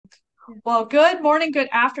Well, good morning, good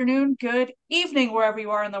afternoon, good evening, wherever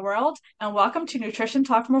you are in the world, and welcome to Nutrition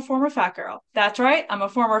Talk from a Former Fat Girl. That's right, I'm a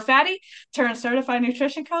former fatty turned certified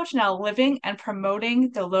nutrition coach, now living and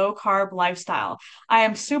promoting the low carb lifestyle. I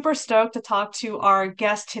am super stoked to talk to our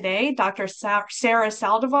guest today, Dr. Sarah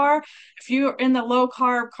Saldivar. If you're in the low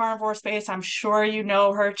carb carnivore space, I'm sure you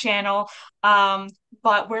know her channel. Um,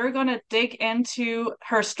 but we're going to dig into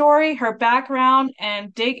her story, her background,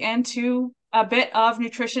 and dig into a bit of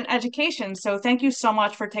nutrition education. So thank you so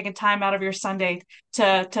much for taking time out of your Sunday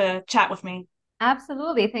to chat with me.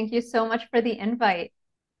 Absolutely. Thank you so much for the invite.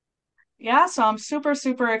 Yeah, so I'm super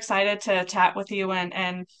excited to chat with you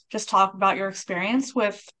and just talk about your experience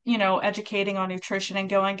with, educating on nutrition and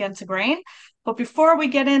going against the grain. But before we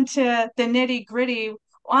get into the nitty-gritty,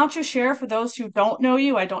 why don't you share for those who don't know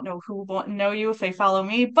you? I don't know who won't know you if they follow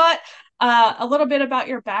me, but a little bit about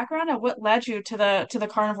your background and what led you to the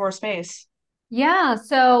carnivore space. Yeah,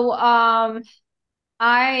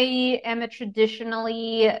 I am a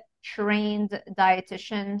traditionally trained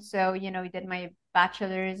dietitian. So, I did my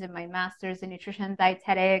bachelor's and my master's in nutrition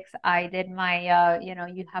dietetics. I did my,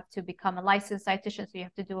 you have to become a licensed dietitian. So you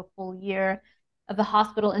have to do a full year of a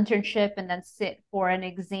hospital internship and then sit for an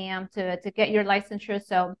exam to get your licensure.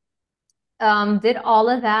 So did all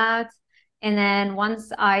of that. And then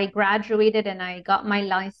once I graduated and I got my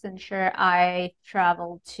licensure, I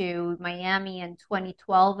traveled to Miami in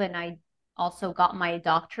 2012 and I also got my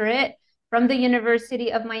doctorate from the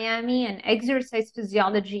University of Miami in exercise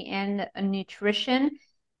physiology and nutrition.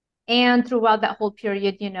 And throughout that whole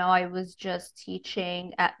period, I was just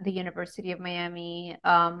teaching at the University of Miami,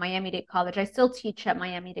 Miami-Dade College. I still teach at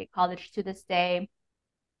Miami-Dade College to this day,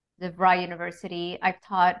 DeVry University. I've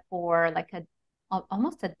taught for like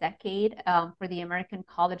almost a decade for the American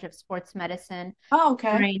College of Sports Medicine Oh,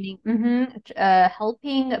 okay. training,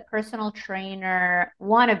 helping personal trainer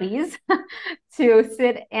wannabes to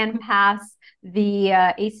sit and pass the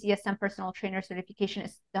ACSM personal trainer certification.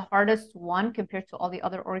 Is the hardest one compared to all the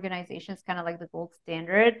other organizations, kind of like the gold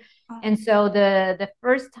standard. And so the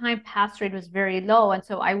first time pass rate was very low. And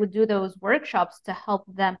so I would do those workshops to help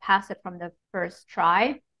them pass it from the first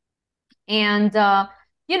try. And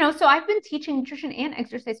so I've been teaching nutrition and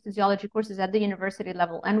exercise physiology courses at the university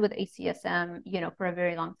level and with ACSM, for a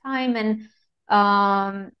very long time.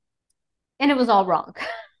 Um, and it was all wrong.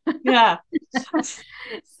 Yeah.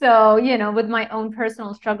 So, with my own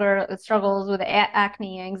personal struggles with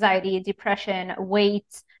acne, anxiety, depression,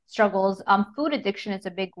 weight struggles, food addiction is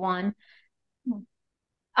a big one.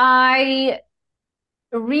 I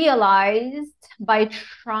realized by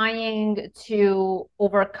trying to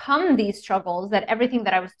overcome these struggles that everything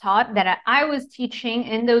that I was taught, that I was teaching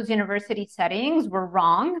in those university settings were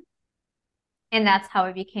wrong. And that's how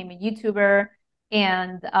I became a YouTuber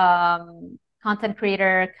and content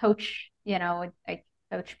creator, coach. I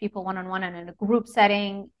coach people one on one and in a group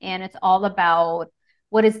setting. And it's all about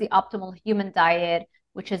what is the optimal human diet,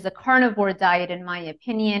 which is a carnivore diet, in my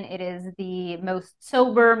opinion. It is the most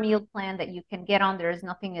sober meal plan that you can get on. There is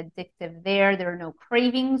nothing addictive there. There are no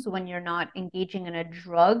cravings when you're not engaging in a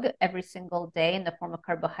drug every single day in the form of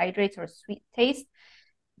carbohydrates or sweet taste.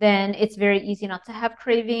 Then it's very easy not to have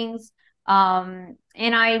cravings. And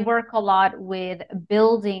I work a lot with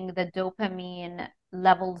building the dopamine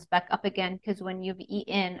levels back up again because when you've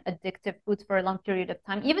eaten addictive foods for a long period of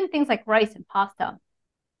time, even things like rice and pasta,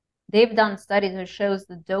 they've done studies that shows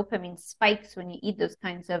the dopamine spikes when you eat those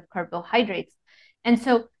kinds of carbohydrates. And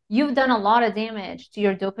so you've done a lot of damage to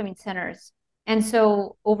your dopamine centers. And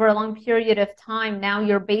so over a long period of time, now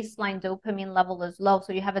your baseline dopamine level is low.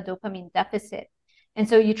 So you have a dopamine deficit. And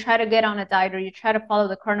so you try to get on a diet or you try to follow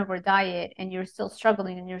the carnivore diet and you're still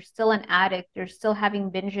struggling and you're still an addict. You're still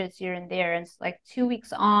having binges here and there. And it's like 2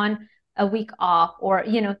 weeks on, a week off, or,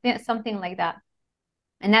 something like that.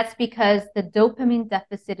 And that's because the dopamine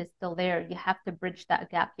deficit is still there. You have to bridge that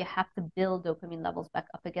gap. You have to build dopamine levels back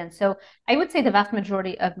up again. So I would say the vast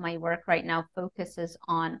majority of my work right now focuses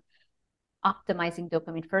on optimizing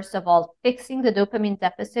dopamine. First of all, fixing the dopamine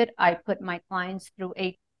deficit. I put my clients through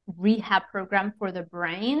a rehab program for the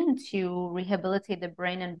brain to rehabilitate the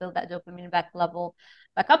brain and build that dopamine back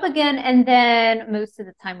up again. And then most of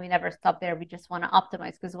the time we never stop there. We just want to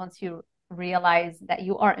optimize because once you realize that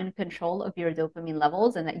you are in control of your dopamine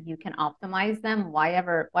levels and that you can optimize them, why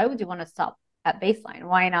would you want to stop at baseline?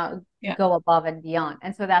 Why not Yeah. go above and beyond?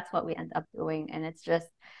 And so that's what we end up doing. And it's just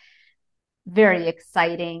very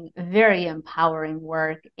exciting, very empowering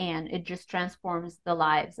work. And it just transforms the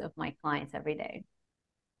lives of my clients every day.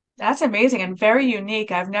 That's amazing and very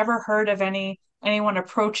unique. I've never heard of anyone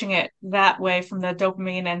approaching it that way from the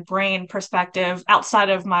dopamine and brain perspective outside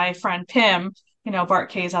of my friend Pim. Bart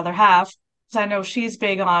Kay's other half, because I know she's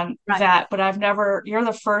big on Right. that, but you're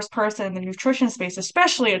the first person in the nutrition space,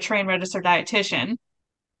 especially a trained registered dietitian,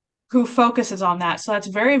 who focuses on that. So that's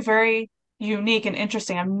very, very unique and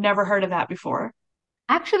interesting. I've never heard of that before.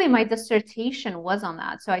 Actually, my dissertation was on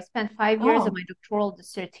that. So I spent 5 years of Oh, my doctoral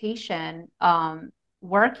dissertation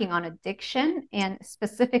working on addiction and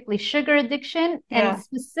specifically sugar addiction, and yeah.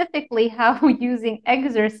 specifically how using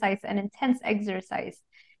exercise and intense exercise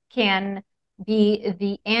can be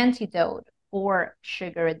the antidote for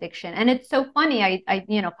sugar addiction. And it's so funny.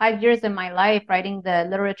 5 years in my life writing the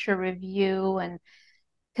literature review and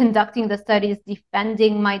conducting the studies,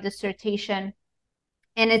 defending my dissertation,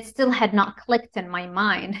 and it still had not clicked in my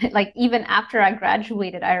mind. Like even after I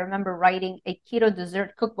graduated, I remember writing a keto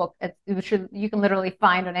dessert cookbook, which you can literally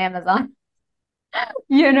find on Amazon.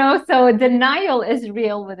 So denial is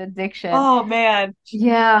real with addiction. Oh man.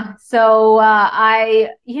 Yeah. So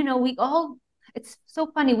we all, it's so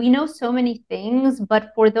funny. We know so many things,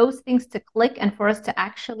 but for those things to click and for us to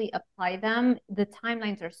actually apply them, the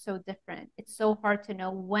timelines are so different. It's so hard to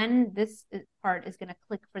know when this part is going to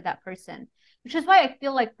click for that person, which is why I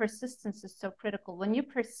feel like persistence is so critical. When you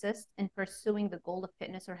persist in pursuing the goal of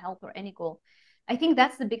fitness or health or any goal, I think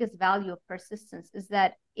that's the biggest value of persistence, is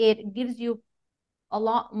that it gives you a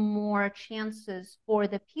lot more chances for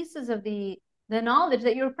the pieces of the knowledge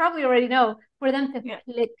that you probably already know, for them to Yeah.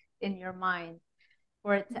 click in your mind,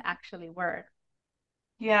 for it to actually work.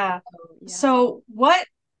 Yeah. So yeah. So what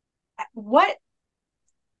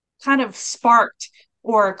kind of sparked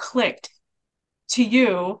or clicked to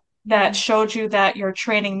you that Mm. showed you that your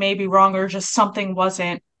training may be wrong or just something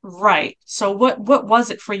wasn't right? So what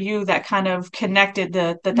was it for you that kind of connected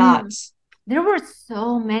the Mm. dots? There were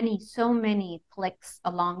so many clicks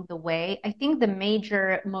along the way. I think the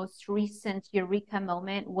major, most recent eureka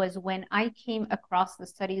moment was when I came across the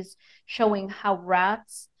studies showing how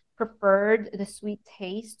rats preferred the sweet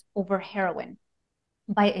taste over heroin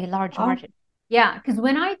by a large Oh, margin. Yeah, because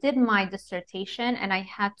when I did my dissertation and I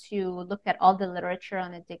had to look at all the literature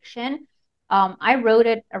on addiction, I wrote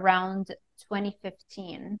it around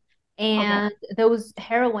 2015. okay. And those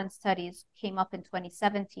heroin studies came up in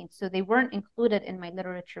 2017. So they weren't included in my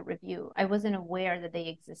literature review. I wasn't aware that they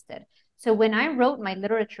existed. So when I wrote my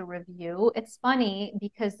literature review, it's funny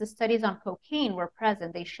because the studies on cocaine were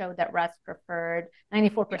present. They showed that rats preferred, Yeah.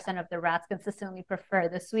 94% of the rats consistently prefer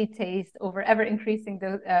the sweet taste over ever increasing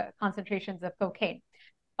the concentrations of cocaine.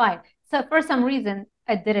 Fine. So for some reason,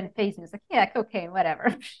 it didn't phase me. It's like, yeah, cocaine,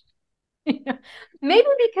 whatever. You know? Maybe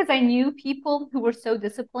because I knew people who were so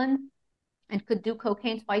disciplined and could do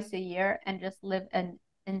cocaine twice a year and just live an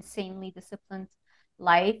insanely disciplined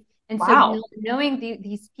life. And so Wow. knowing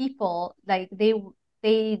these people, like they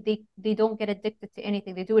don't get addicted to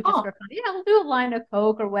anything. They do it just Oh, for fun. Yeah, I'll do a line of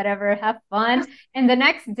coke or whatever, have fun. And the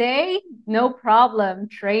next day, no problem,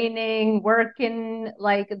 training, working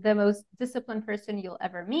like the most disciplined person you'll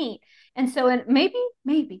ever meet. And so, and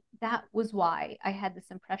maybe that was why I had this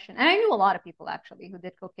impression. And I knew a lot of people actually who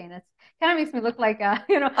did cocaine. It's kind of makes me look like I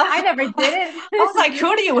never did I was like, it.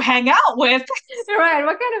 who do you hang out with? Right.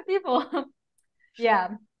 What kind of people? Yeah.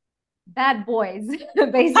 Bad boys,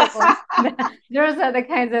 basically. Those are the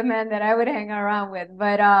kinds of men that I would hang around with.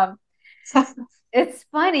 But it's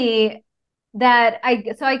funny that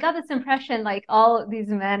I got this impression like all these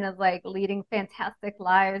men is like leading fantastic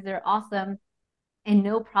lives. They're awesome and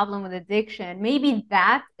no problem with addiction. Maybe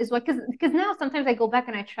that is what, because now sometimes I go back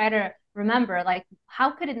and I try to remember like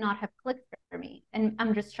how could it not have clicked for me, and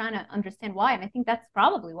I'm just trying to understand why, and I think that's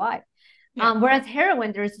probably why. Yeah. Whereas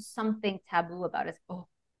heroin, there's something taboo about it. Oh,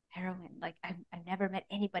 heroin, like I've never met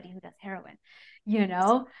anybody who does heroin,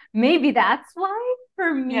 maybe that's why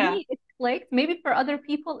for Yeah. me it clicked. Maybe for other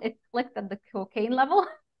people it clicked at the cocaine level.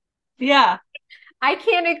 Yeah. I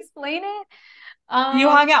can't explain it. You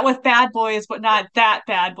um hung out with bad boys, but not that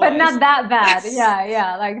bad but boys. not that bad. Yeah,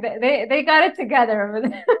 yeah. Like they got it together.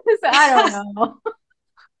 So I don't know.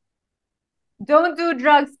 Don't do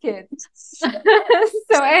drugs, kids.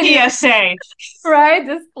 So anyway, PSA. right?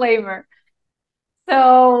 Disclaimer.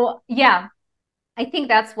 So yeah, I think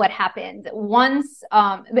that's what happened once,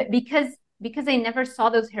 because I never saw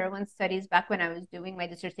those heroin studies back when I was doing my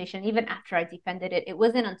dissertation. Even after I defended it, it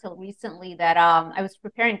wasn't until recently that I was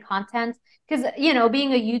preparing content, because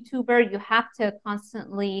being a YouTuber, you have to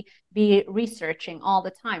constantly be researching all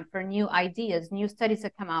the time for new ideas, new studies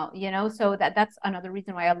that come out. So that's another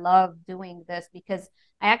reason why I love doing this, because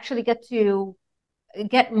I actually get to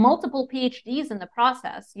get multiple PhDs in the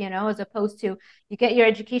process, as opposed to you get your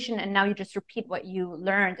education and now you just repeat what you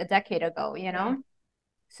learned a decade ago. Yeah.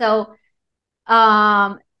 So,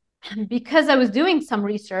 um, because I was doing some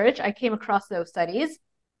research, I came across those studies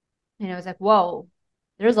and I was like, whoa,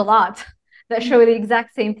 there's a lot that show the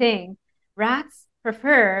exact same thing. Rats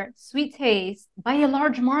prefer sweet taste by a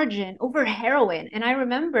large margin over heroin. And I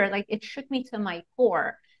remember like it shook me to my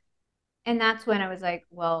core. And that's when I was like,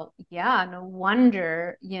 well, yeah, no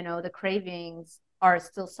wonder, the cravings are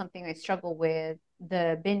still something I struggle with.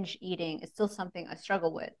 The binge eating is still something I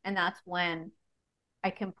struggle with. And that's when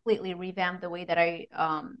I completely revamped the way that I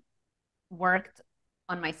worked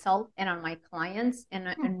on myself and on my clients,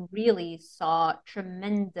 and really saw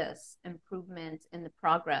tremendous improvements in the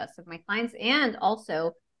progress of my clients, and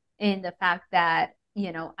also in the fact that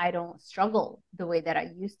I don't struggle the way that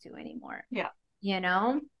I used to anymore, Yeah. you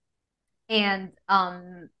know and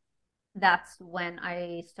that's when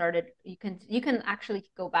I started. You can actually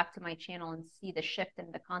go back to my channel and see the shift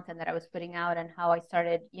in the content that I was putting out, and how I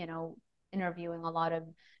started, interviewing a lot of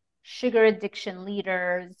sugar addiction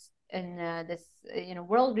leaders and this,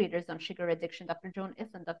 world leaders on sugar addiction: Dr. Joan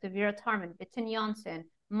Ifan, Dr. Vera Tarman, Bitten Janssen,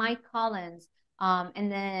 Mike Collins.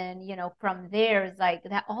 And then, from there, it's like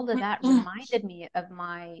that. All of that reminded me of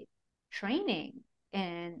my training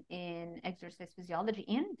in exercise physiology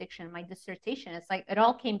and addiction, my dissertation. It's like it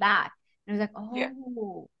all came back. And I was like, Yeah.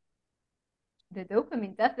 oh, the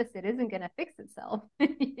dopamine deficit isn't going to fix itself.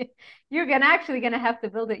 You're actually going to have to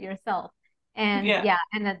build it yourself. And Yeah. yeah,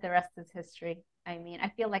 and then the rest is history. I mean, I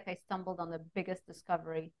feel like I stumbled on the biggest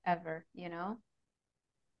discovery ever.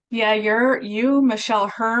 Yeah, you, Michelle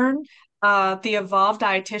Hearn, the Evolved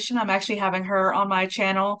Dietitian. I'm actually having her on my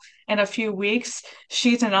channel in a few weeks.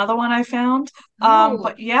 She's another one I found. Oh,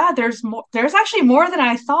 But yeah, there's actually more than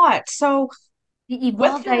I thought. So the with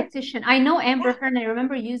evolved your dietitian. I know Amber yeah, Hearn. I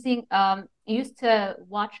remember I used to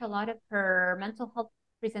watch a lot of her mental health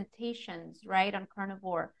presentations, right, on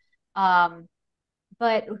Carnivore. Um,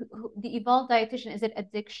 but the evolved dietitian, is it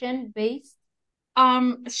addiction based?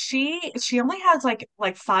 she only has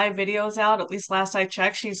like 5 videos out, at least last I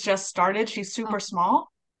checked. She's just started. She's super Oh,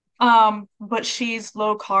 small. But she's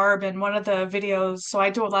low carb in one of the videos. So I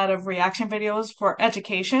do a lot of reaction videos for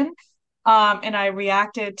education. And I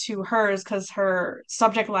reacted to hers because her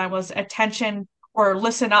subject line was attention or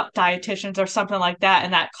listen up dietitians or something like that.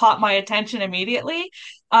 And that caught my attention immediately.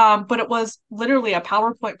 But it was literally a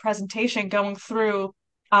PowerPoint presentation going through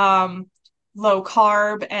um, low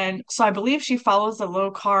carb. And so I believe she follows the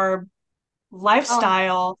low carb oh,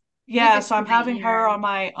 lifestyle. Yeah, music so to I'm my having her ears. on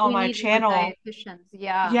We my need more channel. dietitians.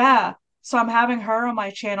 Yeah. Yeah. So I'm having her on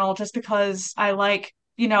my channel just because I like,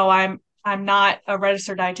 I'm not a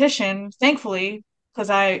registered dietitian, thankfully, because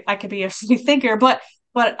I could be a free thinker, but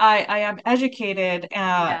I am educated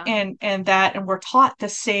Yeah. in that, and we're taught the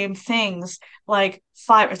same things, like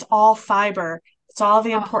fiber. It's all fiber. It's all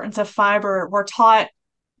the Oh, importance of fiber. We're taught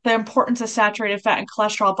the importance of saturated fat and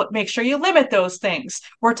cholesterol, but make sure you limit those things.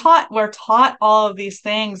 We're taught all of these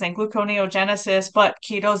things and gluconeogenesis, but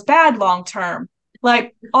keto's bad long term.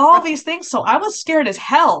 Like all right. these things. So I was scared as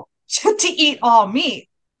hell to eat all meat.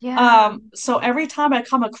 Yeah. So every time I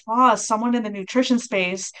come across someone in the nutrition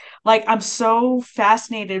space, like I'm so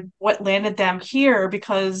fascinated what landed them here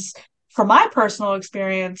because from my personal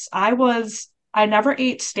experience, I never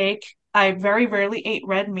ate steak. I very rarely ate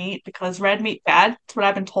red meat because red meat bad. That's what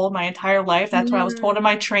I've been told my entire life. That's what I was told in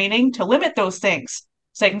my Mm, training to limit those things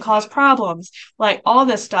so they can cause problems, like all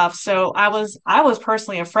this stuff. So I was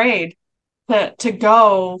personally afraid to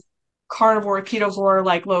go carnivore, ketovore,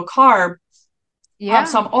 like low carb. So yeah.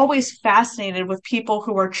 I'm always fascinated with people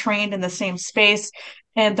who are trained in the same space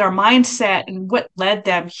and their mindset and what led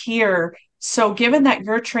them here. So given that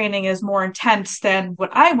your training is more intense than what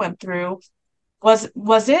I went through, was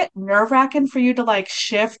it nerve-wracking for you to like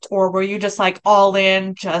shift, or were you just like all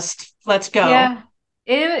in, just let's go? Yeah.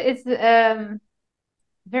 It is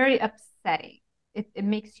very upsetting. It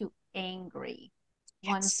makes you angry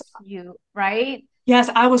Yes. once you, right? Yes,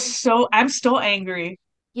 I'm still angry.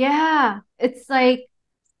 Yeah. It's like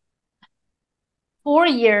 4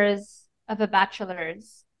 years of a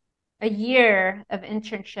bachelor's, a year of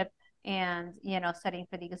internship and, studying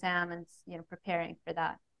for the exam and, preparing for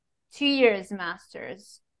that. 2 years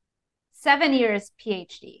master's, 7 years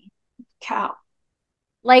PhD. Cow.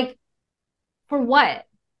 Like, for what?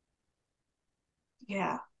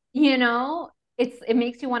 Yeah. You know, it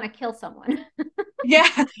makes you want to kill someone. Yeah,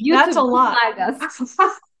 that's a YouTube, don't lot. flag us.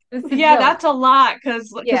 It's a Yeah, joke. that's a lot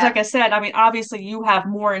because Yeah. like I said, I mean, obviously you have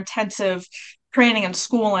more intensive training and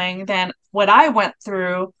schooling than what I went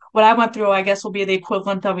through. What I went through, I guess, will be the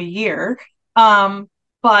equivalent of a year. Um,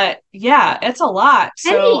 but yeah, it's a lot.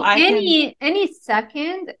 So Any I can, any any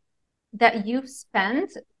second that you've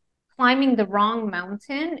spent climbing the wrong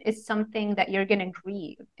mountain is something that you're going to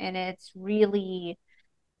grieve. And it's really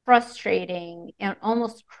frustrating and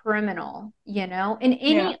almost criminal, In Yeah.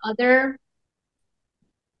 any other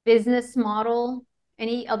business model,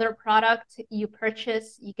 any other product you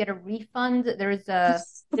purchase, you get a refund. There's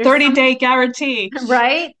 30-day guarantee.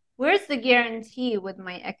 right? Where's the guarantee with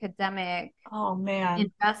my academic Oh man.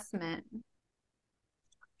 investment?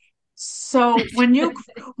 So when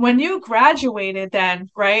you graduated then,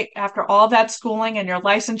 right, after all that schooling and your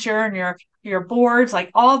licensure and your boards, like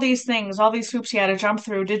all these things, all these hoops you had to jump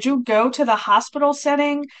through, did you go to the hospital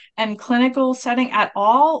setting and clinical setting at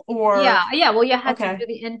all or Yeah. Well, you had to okay. do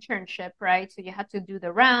the internship, right? So you had to do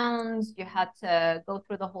the rounds, you had to go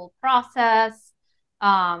through the whole process.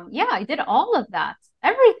 Yeah, I did all of that,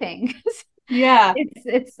 everything. Yeah.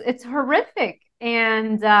 It's horrific,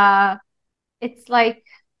 and it's like,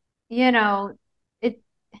 you know, it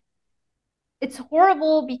it's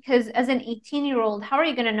horrible because as an 18-year-old, how are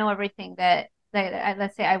you going to know everything that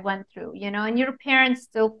let's say I went through, and your parents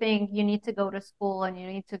still think you need to go to school and you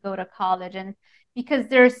need to go to college, and because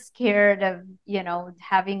they're scared of,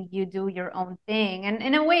 having you do your own thing. And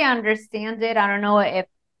in a way, I understand it. I don't know if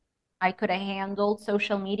I could have handled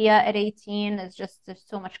social media at 18. It's just there's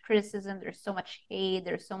so much criticism, there's so much hate,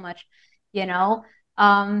 there's so much, you know.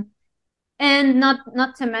 Um, and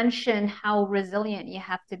not to mention how resilient you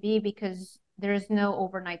have to be because there's no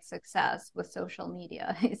overnight success with social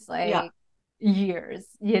media. It's Yeah. like years,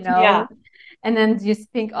 Yeah. and then you just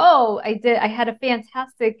think, oh, I had a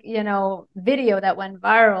fantastic, video that went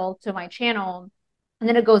viral to my channel, and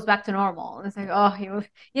then it goes back to normal. And it's like, oh,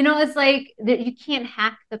 it's like you can't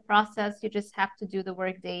hack the process. You just have to do the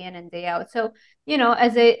work day in and day out. So,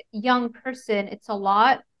 as a young person, it's a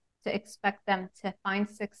lot to expect them to find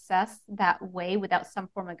success that way without some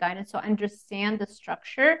form of guidance. So understand the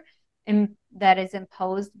structure that is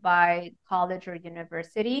imposed by college or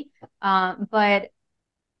university. But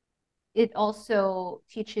it also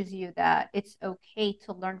teaches you that it's okay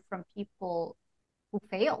to learn from people who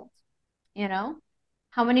failed, you know?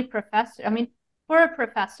 How many professors, I mean, for a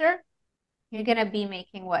professor, you're going to be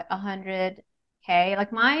making what, 100K?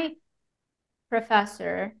 Like my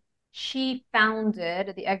professor, she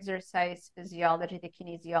founded the exercise physiology, the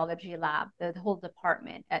kinesiology lab, the whole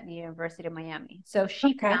department at the University of Miami. So she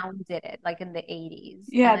Okay. founded it like in the 80s.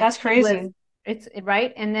 And Yeah, then that's she was crazy. it's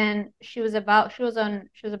right. And then she was about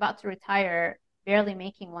to retire, barely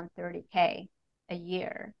making 130K a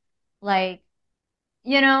year. Like,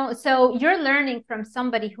 so you're learning from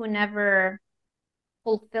somebody who never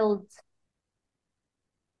fulfilled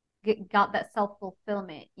got that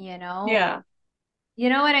self-fulfillment, Yeah. you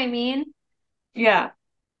know what I mean? Yeah.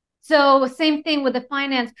 So same thing with the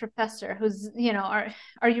finance professor who's,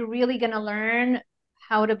 are you really going to learn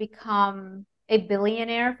how to become a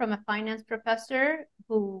billionaire from a finance professor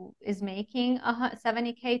who is making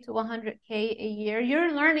 70K to 100K a year?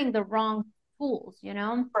 You're learning the wrong tools.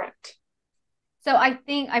 Correct. So I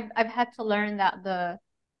think I've had to learn that the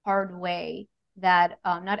hard way, that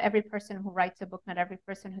not every person who writes a book, not every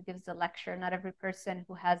person who gives a lecture, not every person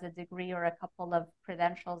who has a degree or a couple of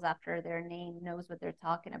credentials after their name knows what they're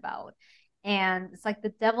talking about. And it's like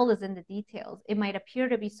the devil is in the details. It might appear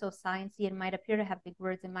to be so sciencey, it might appear to have big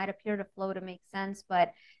words, it might appear to flow to make sense,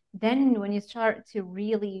 but then when you start to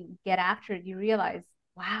really get after it, you realize,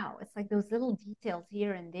 wow, it's like those little details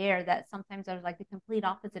here and there that sometimes are like the complete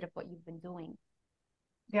opposite of what you've been doing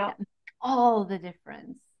Yeah. that make all the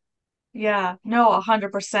difference. Yeah, no,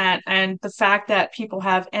 100%. And the fact that people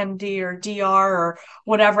have MD or DR or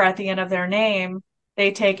whatever at the end of their name,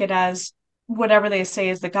 they take it as whatever they say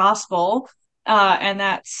is the gospel. And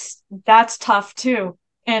that's tough too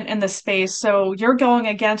in the space. So you're going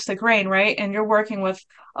against the grain, right? And you're working with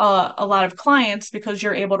a lot of clients because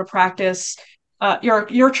you're able to practice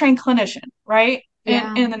you're a trained clinician, right?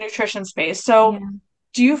 Yeah, In the nutrition space. So yeah.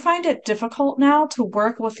 do you find it difficult now to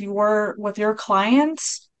work with your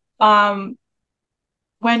clients? Um,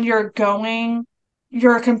 when you're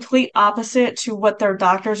a complete opposite to what their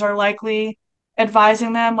doctors are likely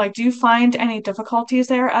advising them. Like, do you find any difficulties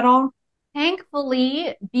there at all?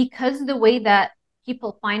 Thankfully, because the way that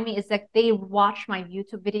people find me is like they watch my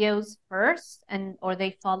YouTube videos first, and or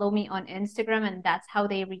they follow me on Instagram, and that's how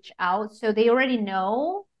they reach out. So they already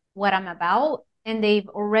know what I'm about, and they've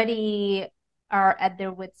already are at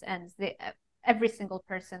their wits' ends. Every single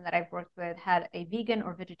person that I've worked with had a vegan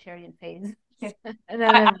or vegetarian phase. Yeah. And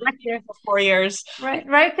I then right there, for 4 years. right,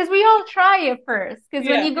 because we all try it first. Because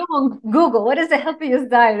when Yeah. you go on Google, what is the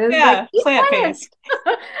healthiest diet? It's like Yeah. eat plants. Plant-based.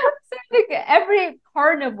 So like every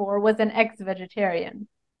carnivore was an ex-vegetarian,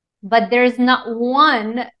 but there's not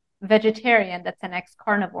one vegetarian that's an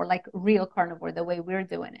ex-carnivore, like real carnivore, the way we're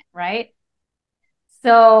doing it, right?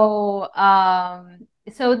 So,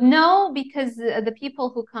 so no, because the people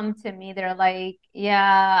who come to me, they're like,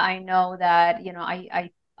 yeah, I know that,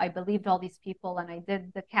 I believed all these people and I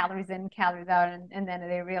did the calories in, calories out, and then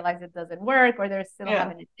they realize it doesn't work or they still have Yeah.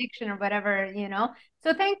 an addiction or whatever.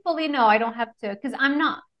 So thankfully, no, I don't have to, because I'm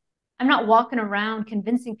not walking around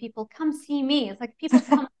convincing people, come see me. It's like people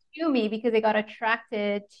come to me because they got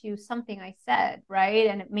attracted to something I said, right?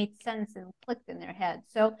 And it made sense and clicked in their head.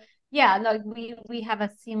 So yeah, like we have a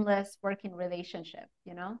seamless working relationship.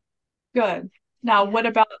 Good. Now, Yeah. what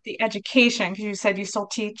about the education? Because you said you still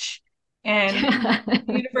teach in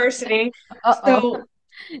university. Uh-oh. So,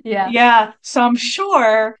 Yeah. yeah, so I'm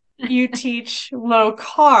sure you teach low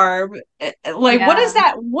carb. Like, Yeah. what does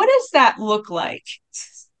that look like?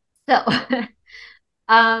 So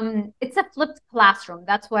it's a flipped classroom.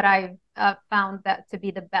 That's what I've found that to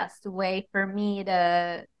be the best way for me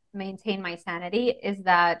to maintain my sanity is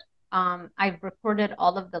that I've recorded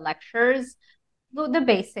all of the lectures, the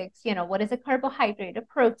basics, what is a carbohydrate, a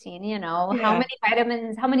protein, how Yeah. many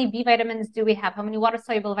vitamins, how many B vitamins do we have? How many water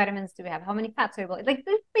soluble vitamins do we have? How many fat soluble? Like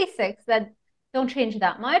the basics that don't change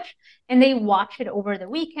that much. And they watch it over the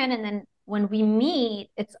weekend. And then when we meet,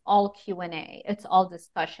 it's all Q&A. It's all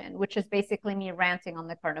discussion, which is basically me ranting on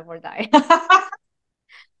the carnivore diet.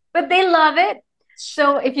 But they love it.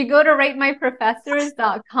 So if you go to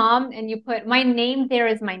ratemyprofessors.com and you put my name there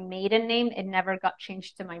is my maiden name, it never got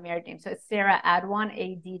changed to my married name. So it's Sarah Adwan,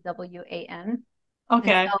 Adwan. And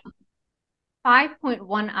Okay. so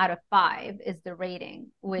 5.1 out of 5 is the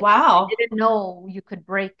rating, which I Wow. didn't know you could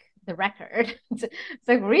break the record. It's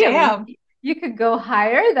like, really? Damn. You could go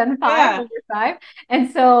higher than 5 Yeah. over 5. And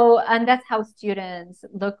that's how students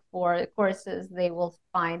look for courses. They will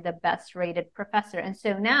find the best rated professor. And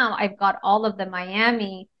so now I've got all of the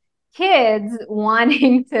Miami kids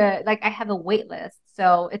wanting to, like, I have a wait list.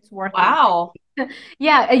 So it's working. Wow.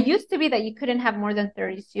 Yeah, it used to be that you couldn't have more than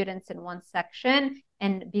 30 students in one section.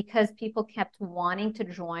 And because people kept wanting to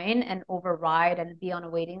join and override and be on a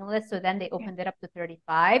waiting list, so then they Yeah. opened it up to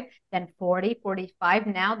 35, then 40, 45.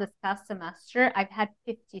 Now, this past semester, I've had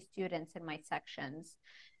 50 students in my sections.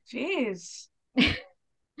 Jeez.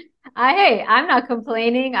 Hey, I'm not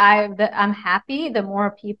complaining. I'm happy. The more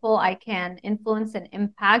people I can influence and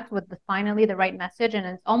impact with finally the right message, and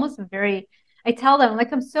it's almost very. I tell them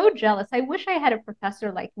like I'm so jealous. I wish I had a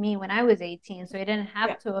professor like me when I was 18, so I didn't have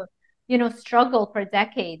Yeah. to, struggle for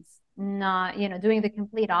decades, not doing the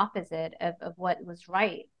complete opposite of what was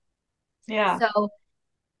right. Yeah. So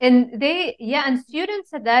and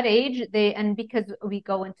students at that age, and because we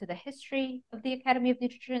go into the history of the Academy of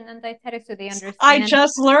Nutrition and Dietetics, so they I understand,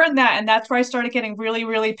 just learned that, and that's where I started getting really,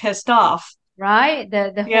 really pissed off. right?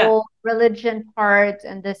 The Yeah. whole religion part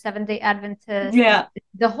and the Seventh-day Adventists and Yeah.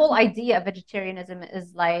 the whole idea of vegetarianism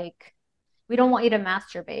is like we don't want you to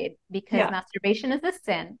masturbate because Yeah. masturbation is a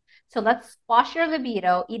sin. So let's squash your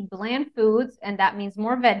libido, eat bland foods, and that means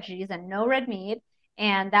more veggies and no red meat.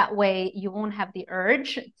 And that way you won't have the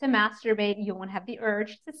urge to masturbate, you won't have the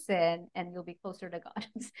urge to sin, and you'll be closer to God.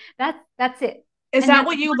 That's it. Is And that then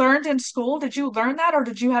what you learned in school? Did you learn that, or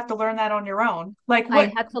did you have to learn that on your own? Like I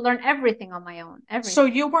what? had to learn everything on my own, So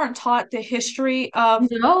everything. you weren't taught the history of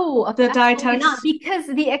No, the absolutely not. dietetics? Because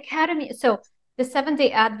the academy, so the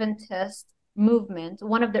Seventh-day Adventist movement,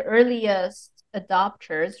 one of the earliest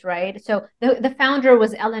adopters, right? So the founder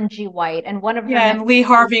was Ellen G. White, and one of her Yeah, and mentors Lee was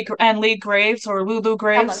Harvey and Lee Graves or Lulu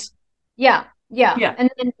Kellogg. Graves. Yeah, yeah. Yeah. And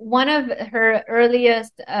then one of her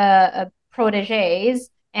earliest proteges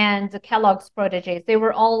and Kellogg's proteges, they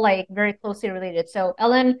were all like very closely related. So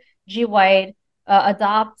Ellen G. White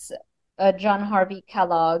adopts John Harvey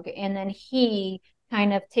Kellogg, and then he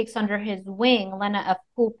kind of takes under his wing Lena F.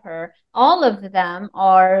 Cooper. All of them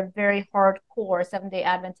are very hardcore Seventh-day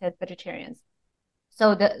Adventist vegetarians.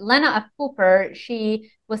 So the Lena F. Cooper,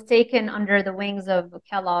 she was taken under the wings of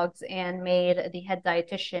Kellogg's and made the head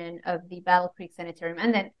dietitian of the Battle Creek Sanitarium.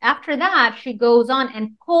 And then after that, she goes on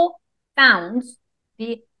and co-founds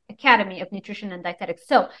the Academy of Nutrition and Dietetics.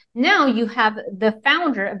 So now you have the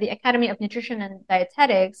founder of the Academy of Nutrition and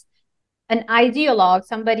Dietetics, an ideologue,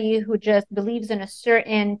 somebody who just believes in a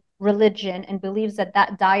certain religion and believes that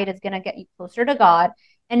that diet is going to get you closer to God.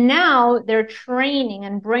 And now they're training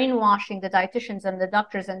and brainwashing the dietitians and the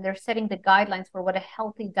doctors, and they're setting the guidelines for what a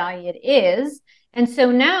healthy diet is. And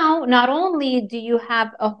so now, not only do you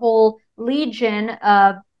have a whole legion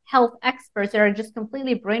of health experts that are just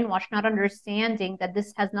completely brainwashed, not understanding that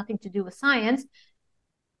this has nothing to do with science,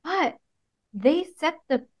 but they set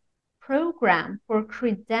the program for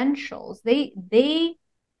credentials.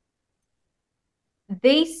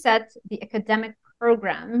 they set the academic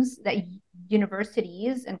programs that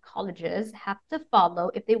universities and colleges have to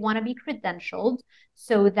follow if they want to be credentialed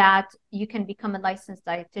so that you can become a licensed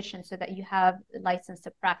dietitian, so that you have a license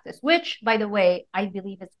to practice, which, by the way, I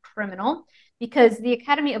believe is criminal because the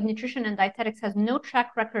Academy of Nutrition and Dietetics has no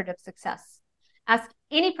track record of success. Ask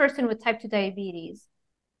any person with type 2 diabetes.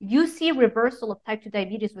 You see reversal of type 2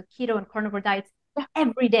 diabetes with keto and carnivore diets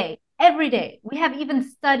every day. Every day. We have even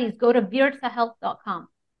studies. Go to virtahealth.com.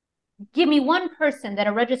 Give me one person that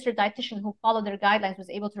a registered dietitian who followed their guidelines was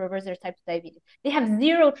able to reverse their type 2 diabetes. They have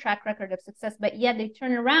zero track record of success, but yet they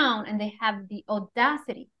turn around and they have the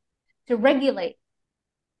audacity to regulate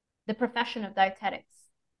the profession of dietetics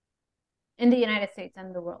in the United States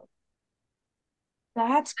and the world.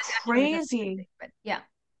 That's crazy. But yeah.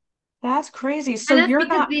 That's crazy. And So that's you're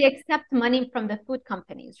because not, they accept money from the food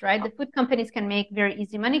companies, right? The food companies can make very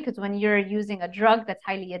easy money because when you're using a drug that's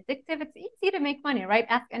highly addictive, it's easy to make money, right?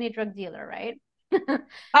 Ask any drug dealer, right?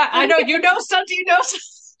 I know you know something, you know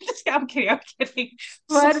something. I'm kidding, I'm kidding.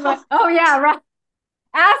 So, What? Oh yeah, right.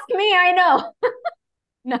 Ask me, I know.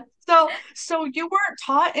 No. so you weren't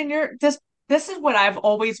taught in your this is what I've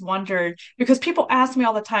always wondered because people ask me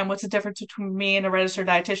all the time what's the difference between me and a registered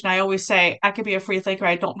dietitian. I always say I could be a free thinker.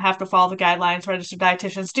 I don't have to follow the guidelines registered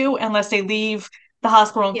dietitians do unless they leave the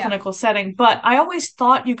hospital and Yeah. clinical setting. But I always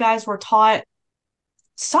thought you guys were taught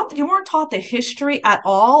something, you weren't taught the history at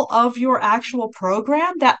all of your actual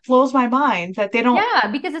program. That blows my mind that they don't.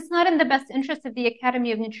 Yeah, because it's not in the best interest of the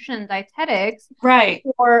Academy of Nutrition and Dietetics Right.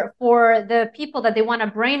 for the people that they want to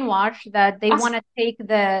brainwash, that they want to take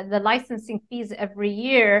the licensing fees every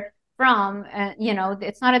year from,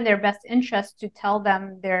 it's not in their best interest to tell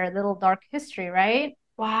them their little dark history, right?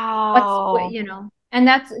 What's what, Wow. and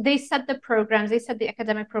that's, they set the programs, they set the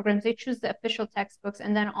academic programs, they choose the official textbooks,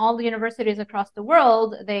 and then all the universities across the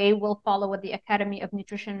world, they will follow what the Academy of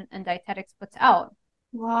Nutrition and Dietetics puts out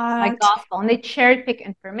like What? gospel, and they cherry pick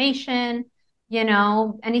information,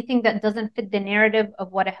 anything that doesn't fit the narrative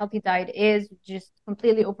of what a healthy diet is just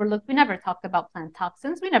completely overlooked. We never talked about plant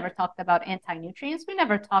toxins, we never talked about anti-nutrients, we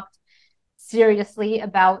never talked seriously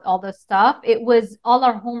about all this stuff. It was all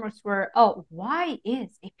our homeworks were, oh, why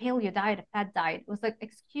is a paleo diet a fad diet? It was like,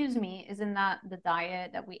 excuse me, isn't that the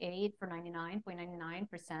diet that we ate for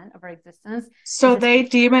 99.99% of our existence? Is So this they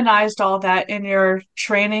demonized all that in your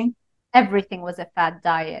training? everything was a fad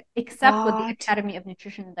diet except what the What? Academy of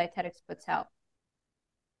Nutrition and Dietetics puts out.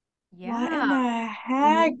 What in Yeah. the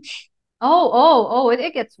heck? Mhm. Oh,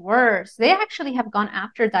 it gets worse. They actually have gone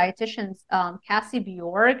after dietitians. Cassie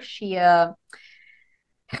Bjork, she's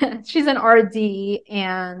an RD,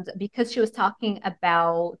 and because she was talking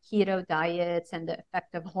about keto diets and the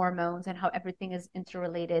effect of hormones and how everything is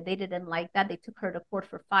interrelated, they didn't like that. They took her to court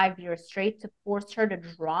for 5 years straight to force her to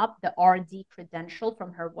drop the RD credential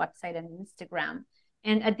from her website and Instagram.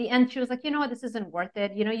 And at the end, she was like, you know what, this isn't worth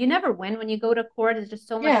it. You never win when you go to court. It's just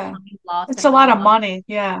so much Yeah. time lost It's and a lot money of lost. money.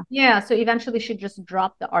 Yeah. Yeah, so eventually she just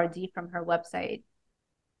dropped the RD from her website.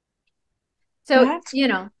 So, That's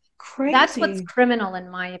that's what's crazy. criminal in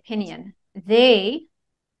my opinion. They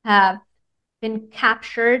have been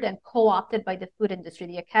captured and co-opted by the food industry.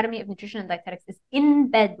 The Academy of Nutrition and Dietetics is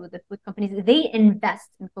in bed with the food companies. They invest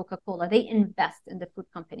in Coca-Cola. They invest in the food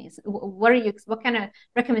companies. What kind of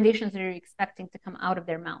recommendations are you expecting to come out of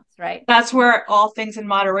their mouths, right? That's where all things in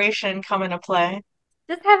moderation come into play.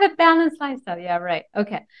 Just have a balanced lifestyle. Yeah, right.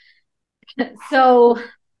 Okay. So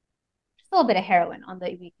just a little bit of heroin on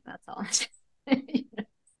the week. That's all.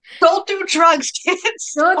 Don't do drugs,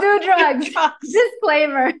 kids. Don't Don't do do drugs. drugs.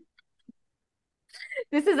 Disclaimer.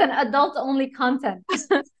 This is an adult only content.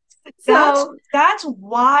 That's So that's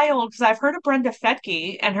wild because I've heard of Brenda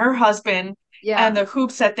Fetke and her husband and yeah. the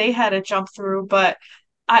hoops that they had to jump through, but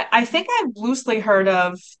I think I've loosely heard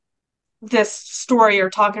of this story you're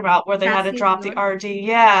talking about where they had to Cassie drop the Bjork. RD.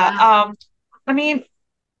 Yeah. Yeah. I mean,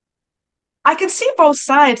 I can see both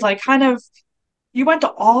sides, like kind of you went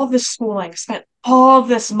to all this schooling, spent all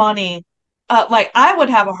this money. Like I would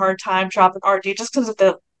have a hard time dropping RD just because of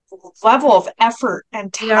the level of effort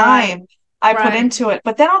and You're right. time I put Right. into it.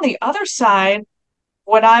 But then on the other side,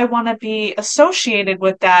 would I want to be associated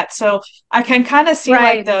with that? So I can kind of see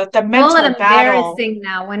like Right. the A little mental battle. embarrassing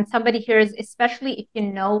now when somebody hears, especially if you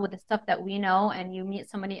know with the stuff that we know and you meet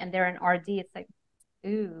somebody and they're an RD, it's like,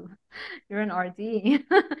 ooh, you're an RD.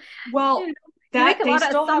 Well, You you make that a they lot of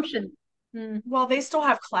still have assumptions. Mm, well, they still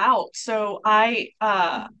have clout. So I'm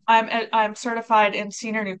certified in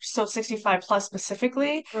so 65 plus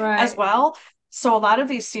specifically as right. well. So a lot of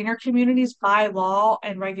these senior communities by law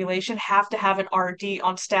and regulation have to have an RD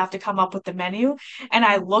on staff to come up with the menu. And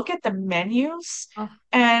I look at the menus Oh,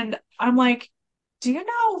 and I'm like, Do you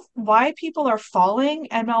know why people are falling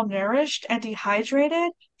and malnourished and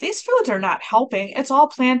dehydrated? These foods are not helping. It's all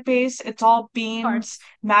plant-based, it's all Of beans, course.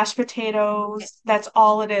 mashed It, potatoes. That's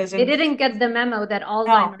all it is. they And didn't get the memo that no,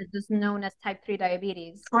 Alzheimer's is known as type 3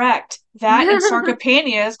 diabetes. correct. That and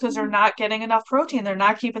sarcopenias because they're not getting enough protein. They're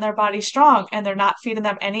not keeping their body strong and they're not feeding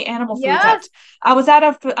them any animal foods. Yes. I was at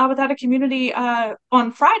a community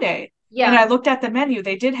on Friday and Yeah. I looked at the menu.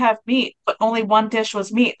 They did have meat, but only one dish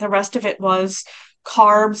was meat. The rest of it was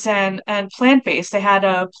carbs and plant-based. They had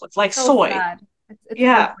a like So soy. sad. It's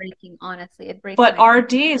Yeah. heartbreaking, honestly. It breaks But my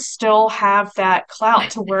RDs still have that clout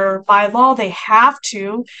to where by law they have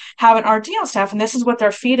to have an RD on staff, and this is what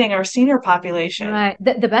they're feeding our senior population. Right.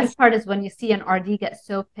 The It's best part is when you see an RD get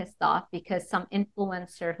so pissed off because some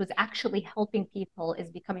influencer who's actually helping people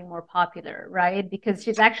is becoming more popular, right? Because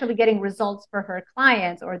she's actually getting results for her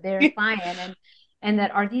clients or their client, and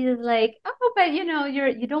that RD is like, oh, but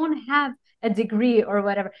you don't have a degree or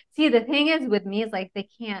whatever. See, the thing is with me is like they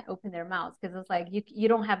can't open their mouths because it's like you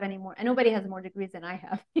don't have any more, and nobody has more degrees than I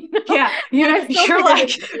have, yeah, and I still you're figured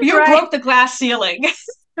like it you right. broke the glass ceiling.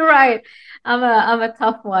 Right. I'm a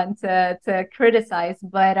tough one to criticize,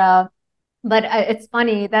 but it's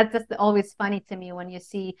funny. That's just always funny to me when you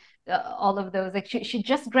see all of those. Like she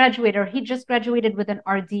just graduated or he just graduated with an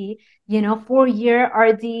RD, 4-year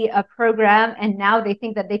RD program, and now they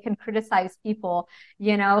think that they can criticize people,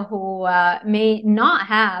 who may not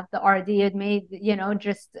have the RD, it may,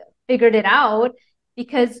 just figured it out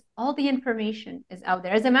because all the information is out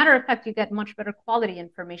there. As a matter of fact, you get much better quality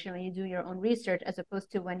information when you do your own research as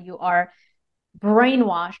opposed to when you are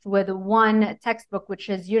brainwashed with one textbook, which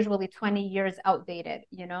is usually 20 years outdated.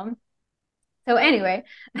 So anyway,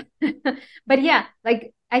 but yeah,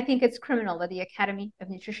 like I think it's criminal that the Academy of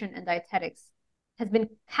Nutrition and Dietetics has been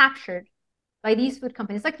captured by these food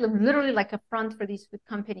companies, like literally like a front for these food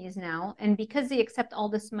companies now. And because they accept all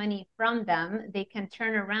this money from them, they can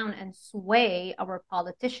turn around and sway our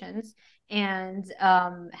politicians and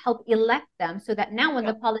help elect them so that now when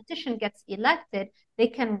the Yep. politician gets elected, they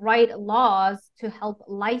can write laws to help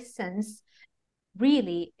license.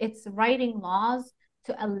 Really, it's writing laws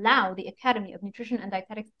to allow the Academy of Nutrition and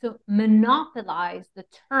Dietetics to monopolize the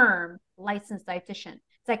term licensed dietitian.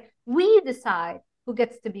 It's like we decide who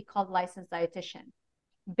gets to be called licensed dietitian.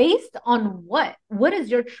 Based on what? What is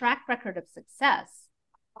your track record of success?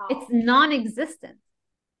 It's Wow. non-existent.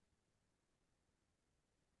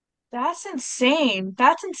 That's insane.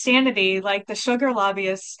 That's insanity. Like the sugar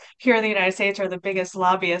lobbyists here in the United States are the biggest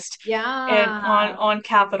lobbyists and Yeah. on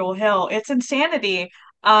Capitol Hill. It's insanity.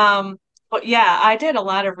 Um, but yeah, I did a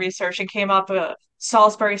lot of research and came up with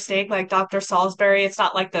Salisbury steak, like Dr. Salisbury. It's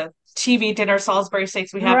not like the TV dinner Salisbury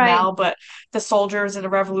steaks we have Right. now, but the soldiers in the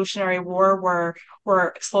Revolutionary War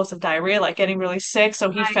were explosive diarrhea, like getting really sick. So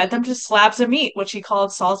he fed Right. them just slabs of meat, which he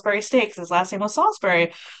called Salisbury steaks. His last name was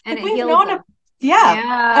Salisbury. And Like it we've healed known, them. yeah,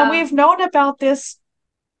 and Yeah. we've known about this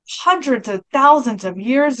hundreds of thousands of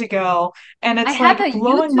years ago, and I it's have like a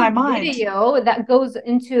blowing my YouTube mind. video that goes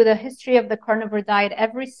into the history of the carnivore diet.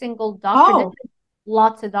 Every single doctor, this Oh, is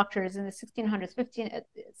lots of doctors in the 1600s,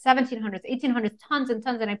 1700s, 1800s, tons and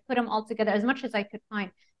tons, and I put them all together as much as I could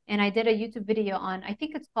find. And I did a YouTube video on, I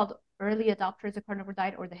think it's called Early Adopters of Carnivore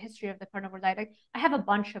Diet or the History of the Carnivore Diet. I have a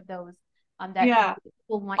bunch of those that yeah.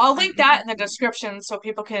 people might I'll find link that in the interesting. description so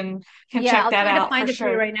people can Yeah, check I'll that try to out for find it for you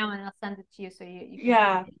sure. right now and I'll send it to you so you can find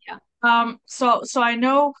Yeah. it. Yeah. So I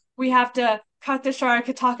know we have to cut this short. I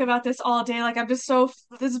could talk about this all day. Like I'm just so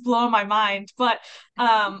this is blowing my mind. But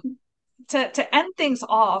um to end things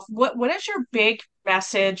off, what is your big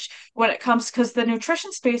message when it comes because the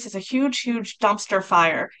nutrition space is a huge dumpster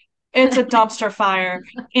fire. It's a dumpster fire,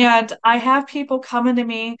 and I have people coming to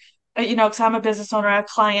me, because I'm a business owner, I have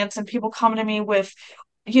clients, and people coming to me with,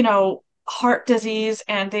 heart disease,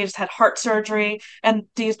 and they just had heart surgery, and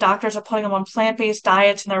these doctors are putting them on plant-based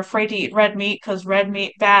diets, and they're afraid to eat red meat because red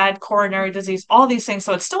meat bad, coronary disease, all these things.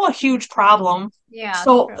 So it's still a huge problem. Yeah, it's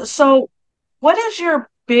So true. so what is your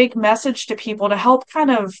big message to people to help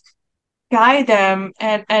kind of guide them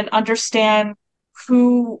and understand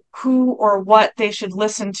who or what they should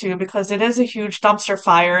listen to because it is a huge dumpster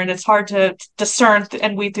fire and it's hard to discern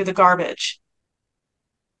and weed through the garbage.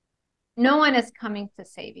 No one is coming to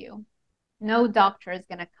save you. No doctor is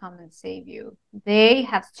going to come and save you. They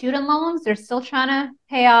have student loans. They're still trying to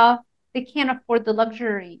pay off. They can't afford the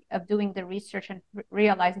luxury of doing the research and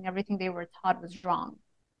realizing everything they were taught was wrong.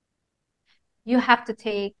 You have to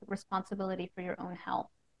take responsibility for your own health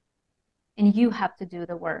and you have to do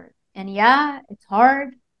the work. And yeah, it's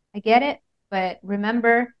hard. I get it. But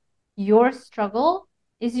remember, your struggle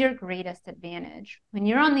is your greatest advantage. When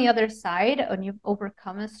you're on the other side and you've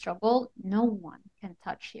overcome a struggle, no one can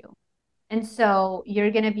touch you. And so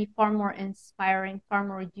you're going to be far more inspiring, far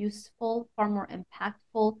more useful, far more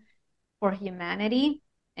impactful for humanity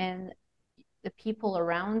and the people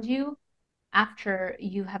around you after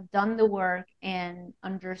you have done the work and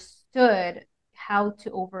understood how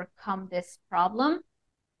to overcome this problem.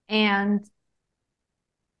 And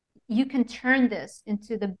you can turn this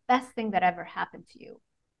into the best thing that ever happened to you,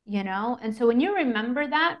 you know? And so when you remember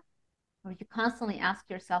that, or you constantly ask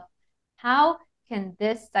yourself, how can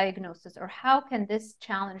this diagnosis or how can this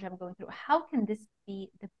challenge I'm going through, how can this be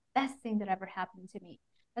the best thing that ever happened to me?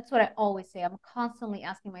 That's what I always say. I'm constantly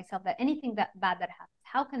asking myself that anything that bad that happens,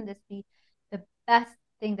 how can this be the best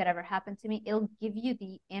thing that ever happened to me? It'll give you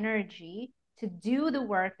the energy to do the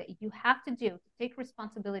work that you have to do, to take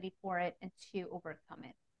responsibility for it and to overcome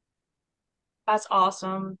it. That's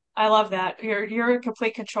awesome. I love that. You're in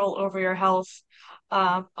complete control over your health,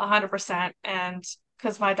 100%. And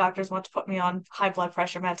because my doctors want to put me on high blood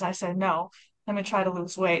pressure meds, I said no. Let me try to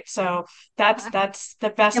lose weight. So that's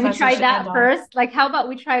the best Can we try message to end that on. first? Like, how about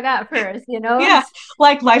we try that first, you know? Yeah,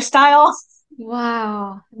 like lifestyle.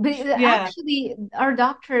 Wow. But Yeah, actually, our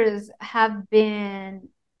doctors have been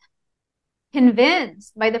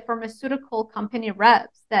convinced by the pharmaceutical company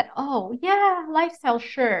reps that, oh yeah, lifestyle,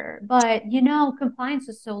 sure, but you know, compliance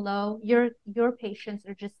is so low. Your patients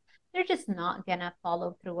are just they're just not gonna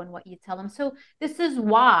follow through on what you tell them. So this is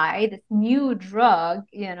why this new drug,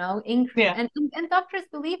 you know, yeah, and doctors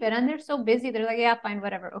believe it and they're so busy, they're like, yeah, fine,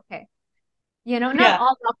 whatever, okay. You know, not yeah,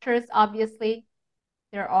 all doctors, obviously.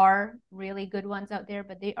 There are really good ones out there,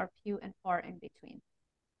 but they are few and far in between.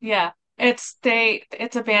 yeah. It's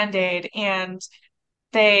a band-aid, and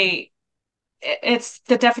they it's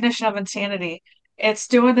the definition of insanity. It's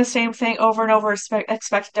doing the same thing over and over,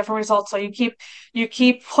 expect different results. So you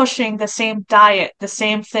keep pushing the same diet, the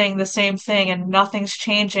same thing, and nothing's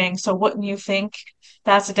changing. So wouldn't you think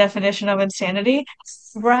that's the definition of insanity?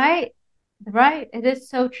 Right. Right. It is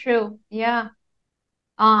so true. Yeah.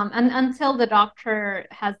 And until the doctor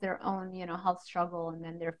has their own, you know, health struggle and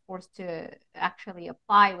then they're forced to actually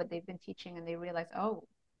apply what they've been teaching and they realize, oh,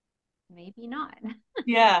 maybe not.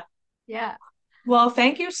 Yeah. Yeah. Well,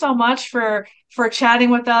 thank you so much for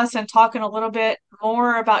chatting with us and talking a little bit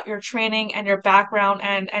more about your training and your background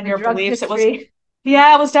and My your drug beliefs. It was history.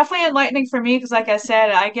 Yeah, it was definitely enlightening for me because, like I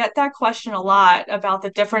said, I get that question a lot about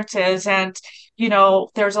the differences, and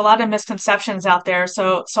there's a lot of misconceptions out there.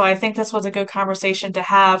 So I think this was a good conversation to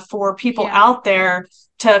have for people Yeah. out there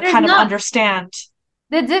to There's kind of not. understand.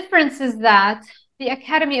 The difference is that the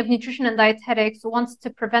Academy of Nutrition and Dietetics wants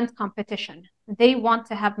to prevent competition. They want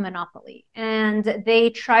to have monopoly and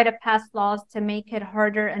they try to pass laws to make it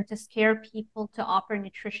harder and to scare people to offer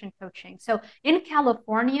nutrition coaching. So in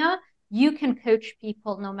California, you can coach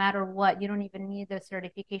people no matter what. You don't even need a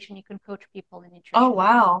certification. You can coach people in Oh, nutrition.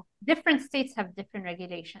 wow. Different states have different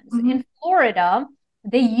regulations. Hmm. In Florida,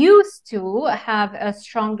 they used to have a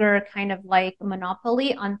stronger kind of like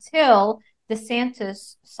monopoly until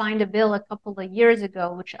DeSantis signed a bill a couple of years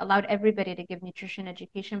ago, which allowed everybody to give nutrition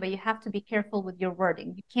education, but you have to be careful with your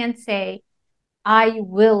wording. You can't say, I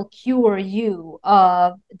will cure you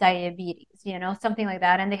of diabetes, you know, something like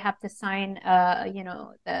that. And they have to sign,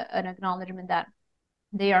 an acknowledgement that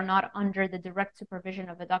they are not under the direct supervision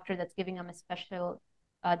of a doctor that's giving them a special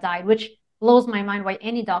diet, which blows my mind why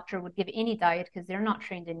any doctor would give any diet because they're not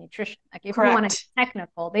trained in nutrition. Like if we want to get Correct.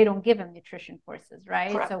 technical, they don't give them nutrition courses,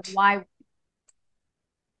 right? So Correct. why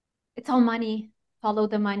it's all money, follow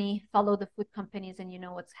the food companies, and you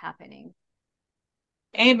know what's happening.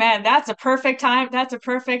 Amen. That's a perfect time. That's a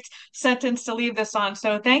perfect sentence to leave this on.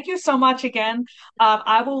 So thank you so much again.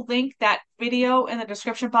 I will link that video in the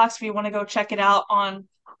description box if you want to go check it out on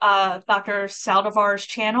Dr. Saldivar's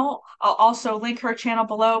channel. I'll also link her channel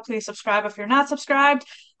below. Please subscribe if you're not subscribed.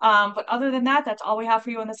 But other than that, that's all we have for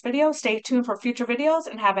you in this video. Stay tuned for future videos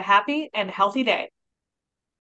and have a happy and healthy day.